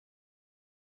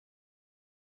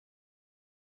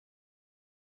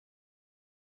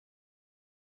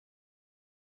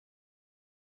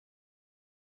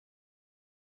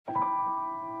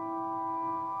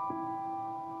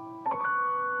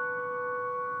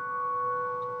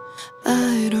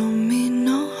I don't mean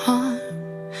no harm,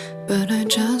 but I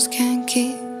just can't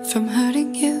keep from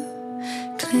hurting you.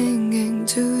 Clinging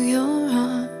to your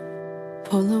arm,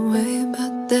 pull away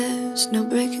but there's no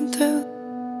breaking through.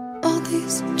 All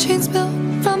these chains built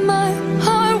from my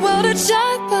heart, welded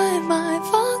shut by my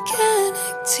volcanic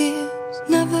tears,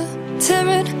 never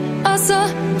tearing us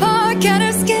apart. Can't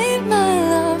escape my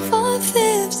love for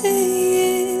 50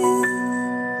 years.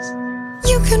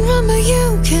 You can run but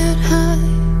you can't hide.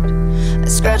 I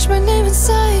scratch my name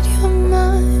inside your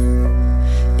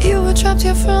mind. You were trapped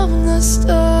here from the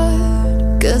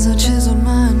start, 'cause I chiseled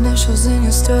my initials in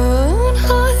your stone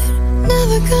heart.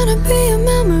 Never gonna be a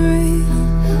memory,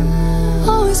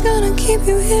 always gonna keep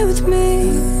you here with me.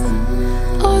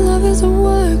 Our love is a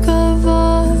work of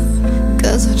art,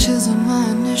 'cause I chiseled my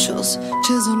initials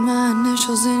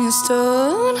in your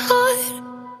stone heart.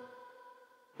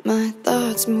 My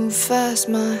thoughts move fast,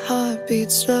 my heart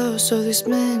beats slow, so these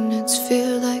minutes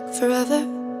feel like forever.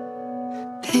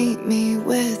 Paint me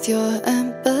with your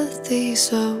empathy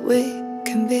so we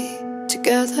can be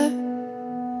together.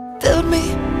 Build me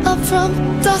up from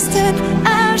dust and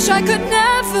ash. I could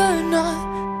never not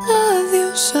love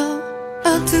you so.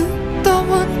 I'll do the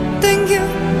one thing you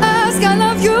ask. I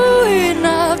love you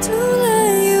enough to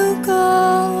let you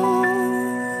go.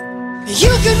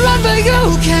 You can run but you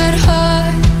can't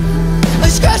hide. I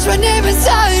scratch my name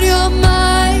inside your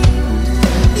mind.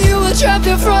 You were trapped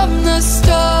here from the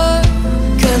start,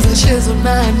 'cause I chiseled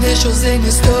my initials in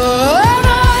your stone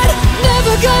heart.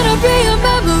 Never gonna be a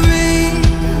memory,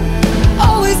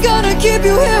 always gonna keep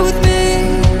you here with me.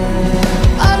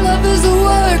 Our love is a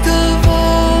work of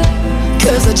art,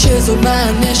 'cause I chiseled my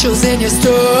initials in your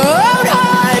stone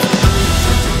heart.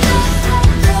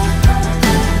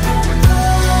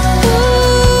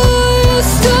 Ooh,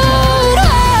 stone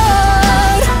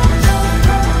heart.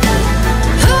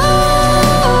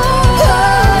 Oh,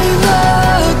 I'm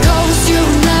the ghost you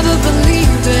never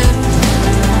believed in.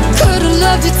 Could've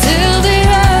loved you till the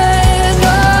end.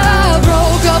 I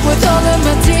broke up with all of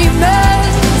my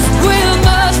demons. We're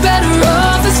much better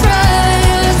off as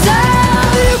friends.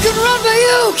 You can run but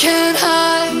you can't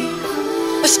hide.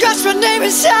 I scratched my name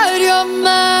inside your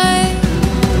mind.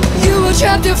 You were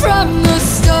trapped here from the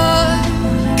start,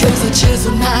 'cause I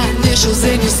chiseled my initials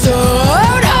in your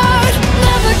stone heart.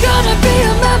 Never gonna be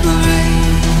a memory,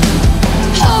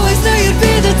 always knew you'd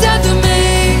be the death of me.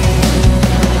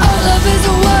 Our love is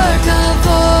a work of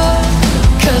art,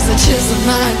 'cause I chiseled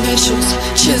my initials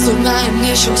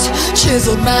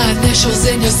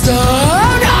in your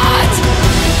stone heart.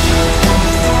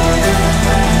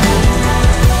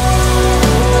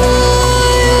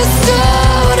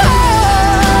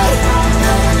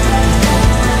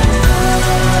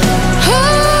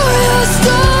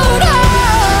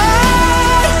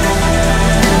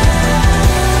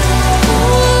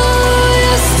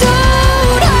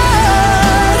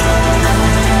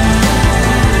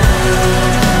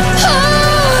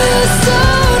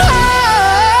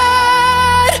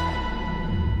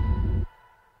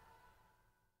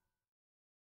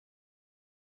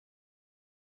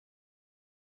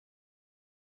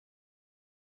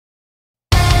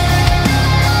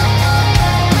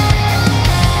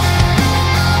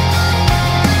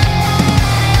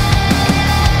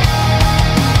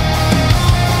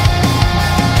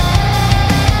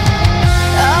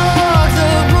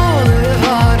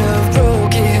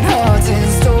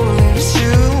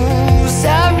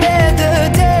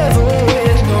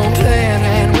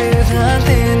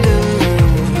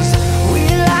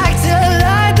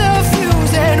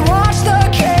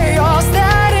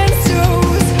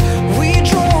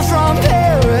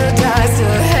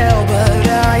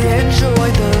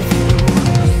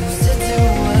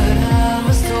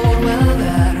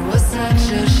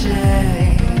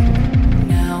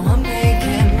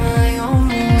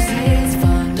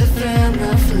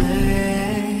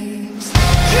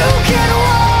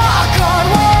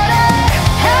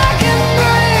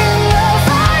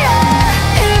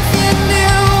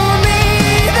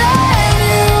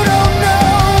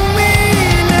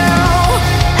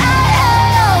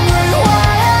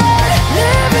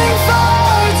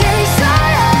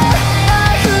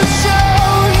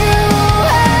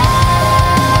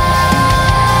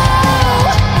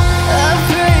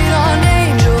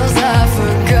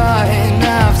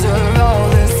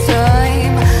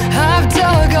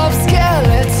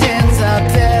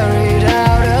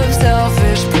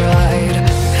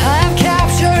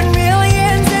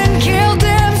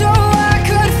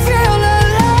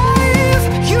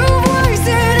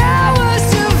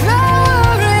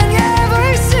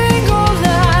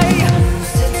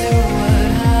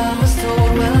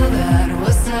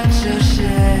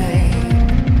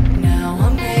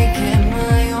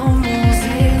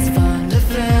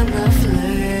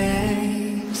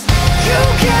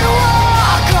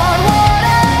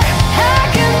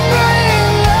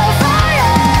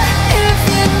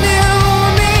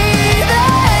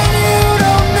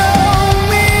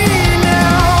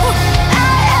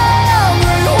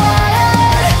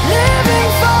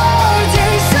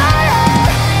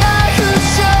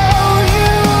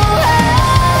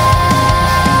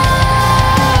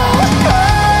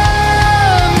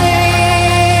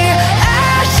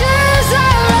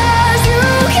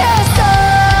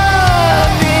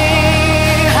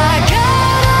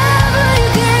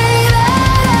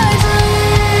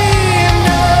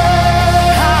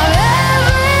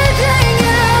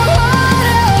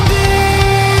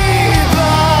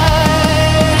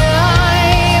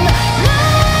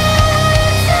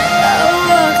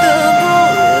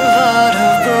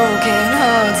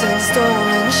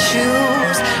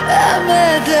 I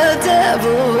met the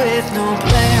devil with no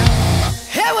plan.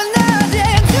 It was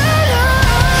nothing to do.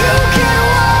 You can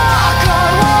walk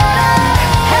on water,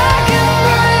 I can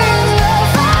bring the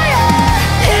fire.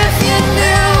 If you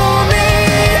knew me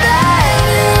then,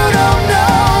 you don't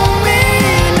know me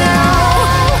now.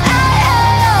 I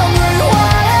am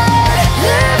rewired,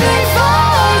 living for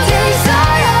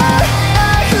desire.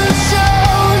 I could show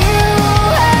you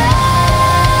how.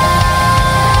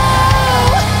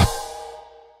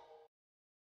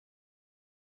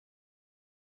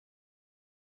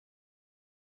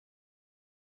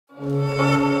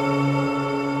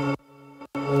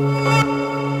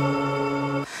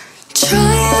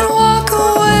 Try and walk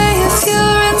away if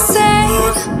you're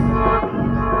insane.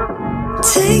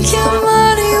 Take your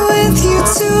money with you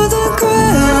to the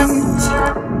grave.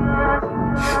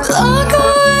 Lock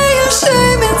away your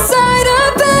shame inside a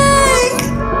bank.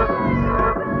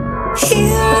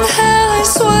 Here in hell I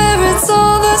swear it's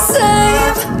all the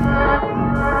same.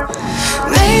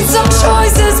 Made some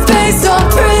choices based on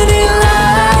pretty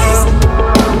lies.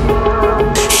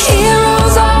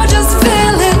 Heroes are just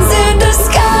villains in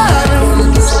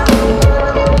disguise.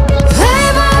 Lay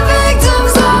my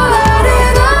victims all out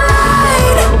in the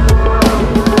light.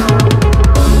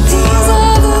 These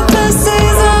are the best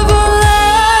days of our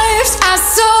lives. I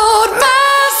sold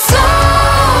my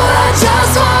soul, I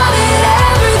just wanted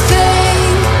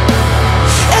everything.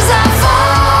 As I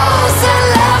fall and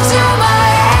left to my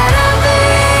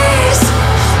enemies,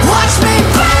 watch me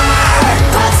burn,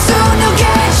 but soon you'll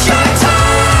get your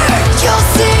turn. You'll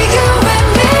see you and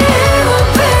me will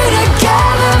be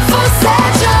together for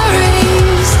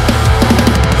centuries.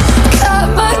 Cut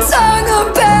my tongue or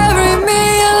bury me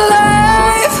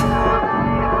alive.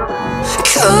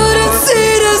 Couldn't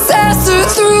see disaster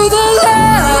through the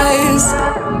lies.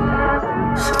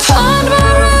 Pawned my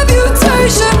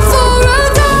reputation for a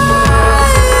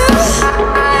dime.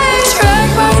 Drank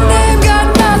my name, got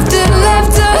nothing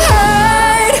left to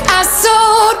hide. I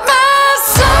sold my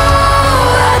soul,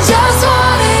 I just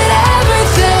wanted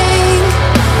everything.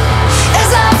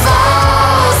 As I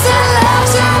fall and left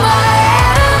to my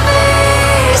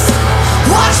enemies,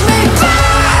 watch me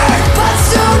burn, but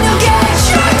soon you'll get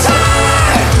your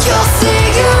turn. You'll see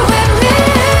you and me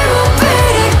will be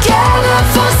together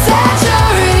for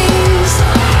centuries.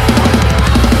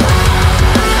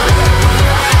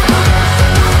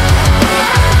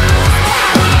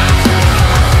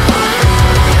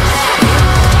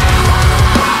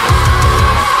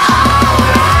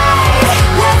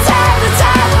 Let's have the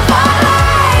time of our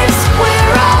lives.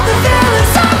 We're all the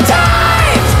villains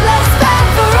sometimes. Let's spend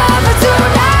forever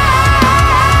tonight.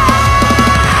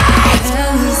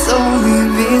 Hell is only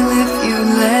real if you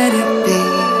let it be.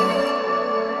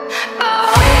 But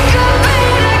we could be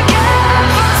together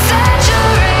for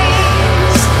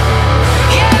centuries.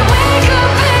 Yeah, we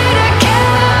could be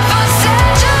together for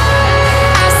centuries.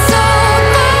 I sold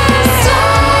my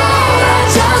soul, I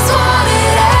just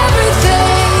wanted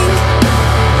everything.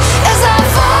 As I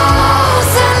fall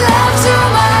and left to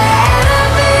my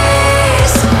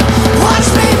enemies, watch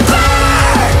me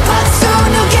burn, but soon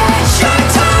you'll get your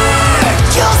turn.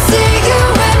 You'll see you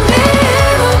and me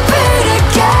will be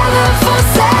together for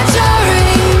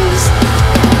centuries.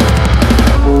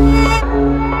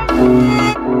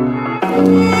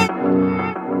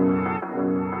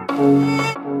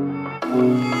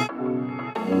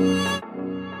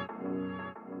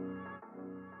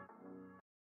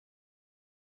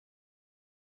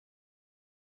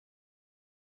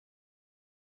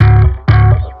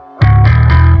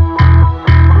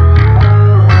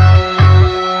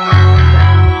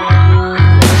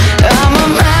 I'm a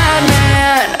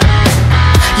madman.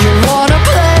 You wanna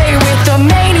play with a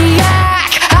maniac?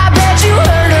 I bet you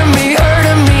heard of me, heard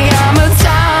of me. I'm a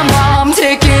time bomb.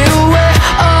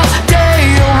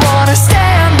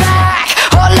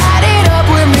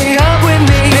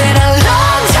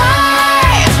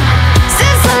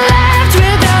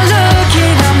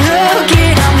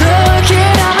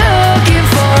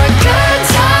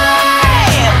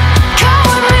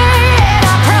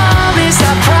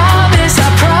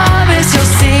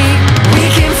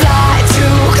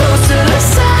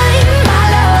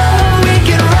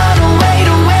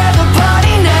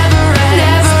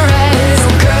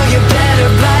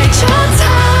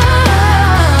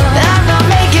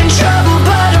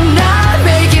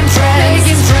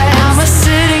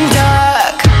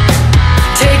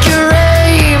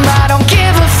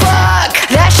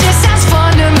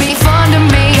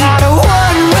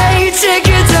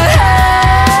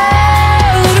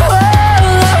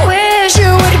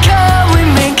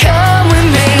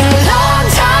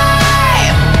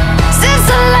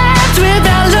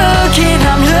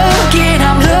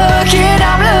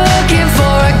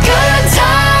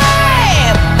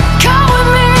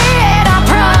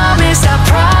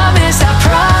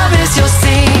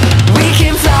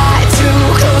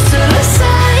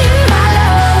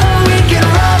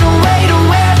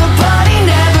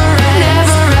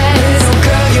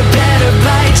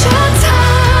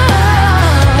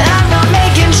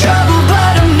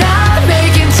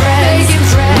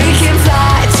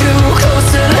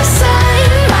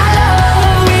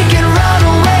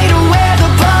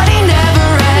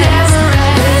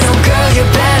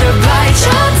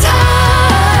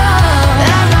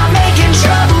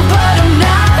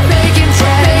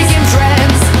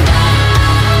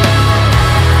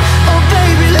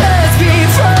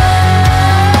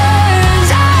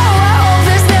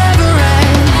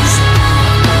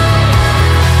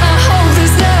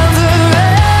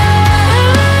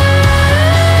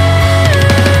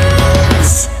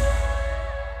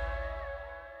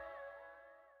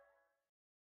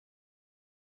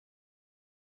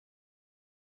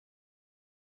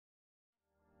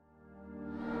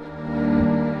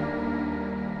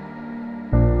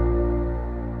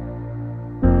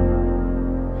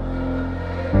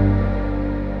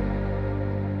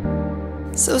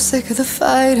 So sick of the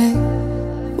fighting.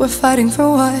 We're fighting for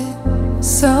what?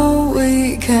 So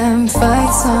we can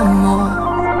fight some more.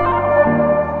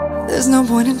 There's no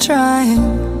point in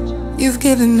trying. You've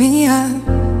given me up,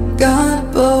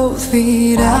 got both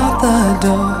feet out the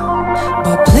door.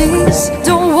 But please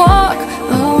don't walk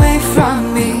away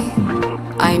from me.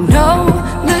 I know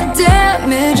the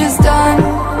damage is done.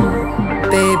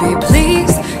 Baby,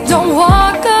 please don't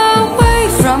walk away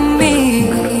from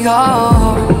me.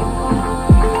 Oh,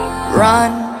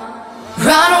 run,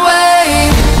 run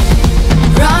away,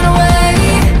 run away,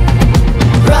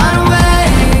 run away,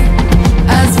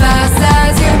 as fast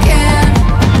as you can.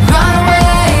 Run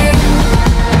away,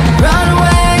 run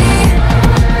away,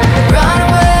 run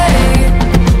away,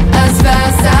 as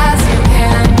fast as you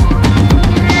can.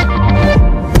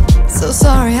 So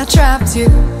sorry I trapped you,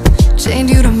 chained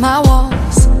you to my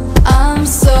walls. I'm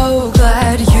so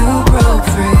glad you broke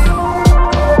free,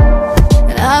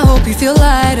 and I hope you feel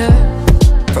lighter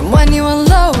from when you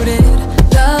unloaded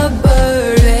the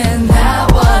burden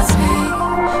that was me.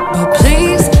 But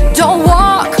please don't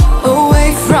walk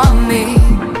away from me.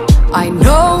 I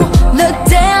know the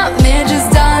damage is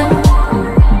done.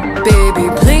 Baby,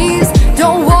 please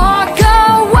don't walk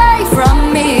away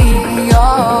from me.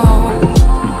 Oh,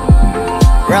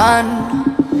 run,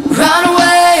 run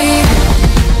away,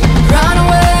 run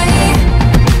away,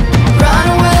 run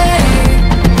away,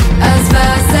 as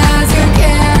fast as you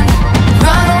can.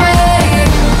 Run away,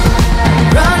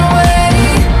 run away,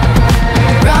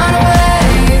 run away,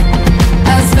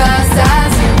 as fast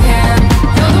as you can.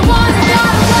 You're the one who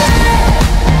got away,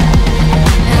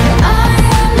 and I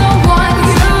am the one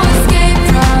you escaped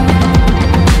from.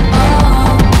 Oh,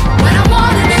 when I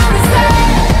wanted you to stay,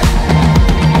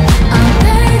 I'm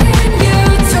begging you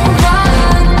to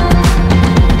run,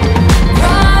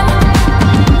 run.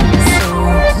 So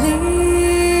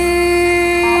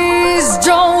please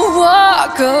don't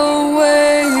walk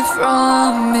away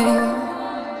from me.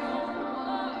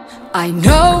 I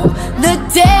know the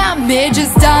damage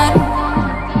is done.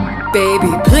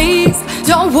 Baby, please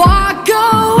don't walk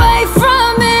away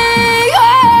from me.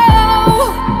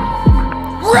 Oh,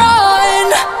 run,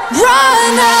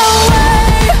 run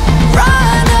away,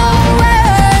 run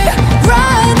away,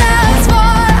 run as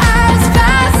far, as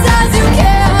fast as you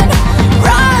can.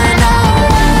 Run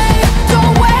away,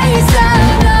 don't waste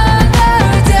another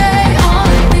day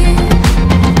on me.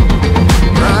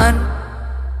 Run.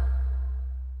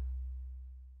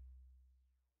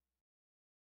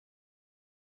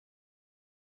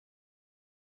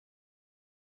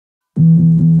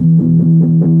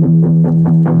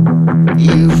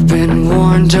 You've been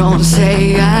warned, don't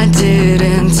say I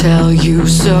didn't tell you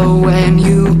so. When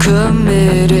you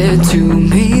committed to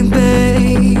me,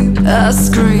 babe, I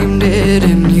screamed it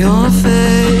in your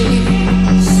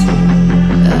face.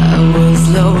 I was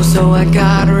low, so I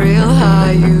got real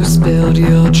high. You spilled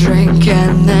your drink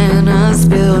and then I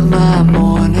spilled my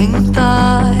morning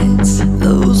thoughts.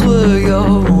 Those were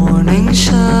your warning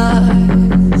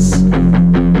shots.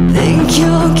 Think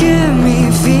you'll get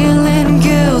me feeling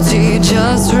guilty?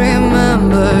 Just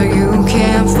remember you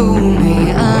can't fool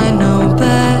me. I know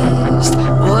best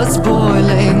what's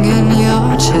boiling in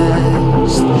your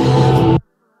chest.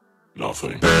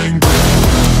 Nothing.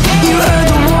 You heard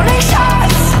the warning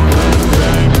shots.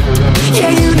 Yeah,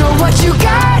 you know what you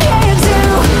got into.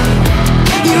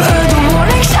 You heard the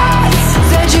warning shots.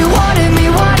 Said you wanted me,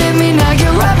 now you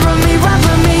run from me,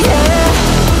 yeah.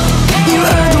 You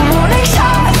heard the warning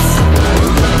shots.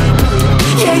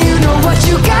 Yeah, you know what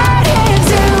you got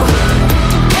into.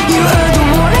 You heard the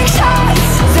warning shots.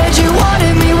 Said you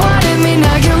wanted me,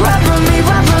 now you run from me,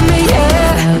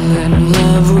 yeah. Fell in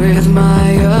love with my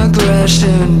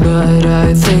aggression, but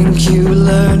I think you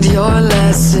learned your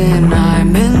lesson.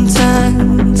 I'm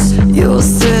intense, your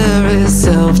stare is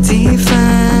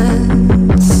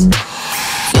self-defense.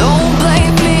 Don't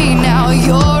blame me, now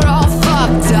you're all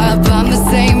fucked up. I'm the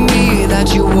same me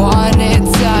that you wanted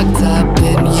tucked up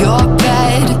in your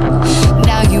bed.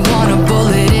 Now you want a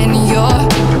bullet in your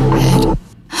head.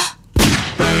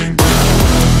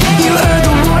 You heard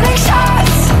the warning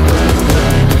shots.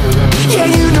 Yeah,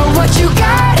 you know what you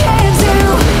got into.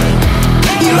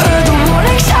 You heard the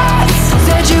warning shots.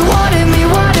 Said you wanted me,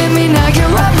 now you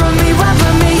run from me,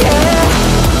 yeah.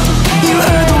 You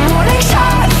heard the warning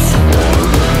shots.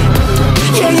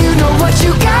 Yeah, you know what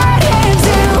you got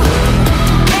into.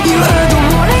 You heard the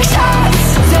warning shots.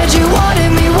 Said you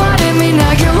wanted me,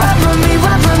 now you run from me,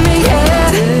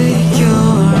 yeah. Take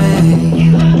your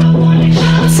aim,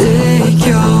 take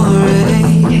your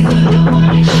aim.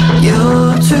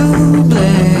 You're to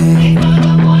blame.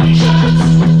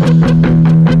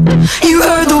 You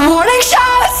heard the warning.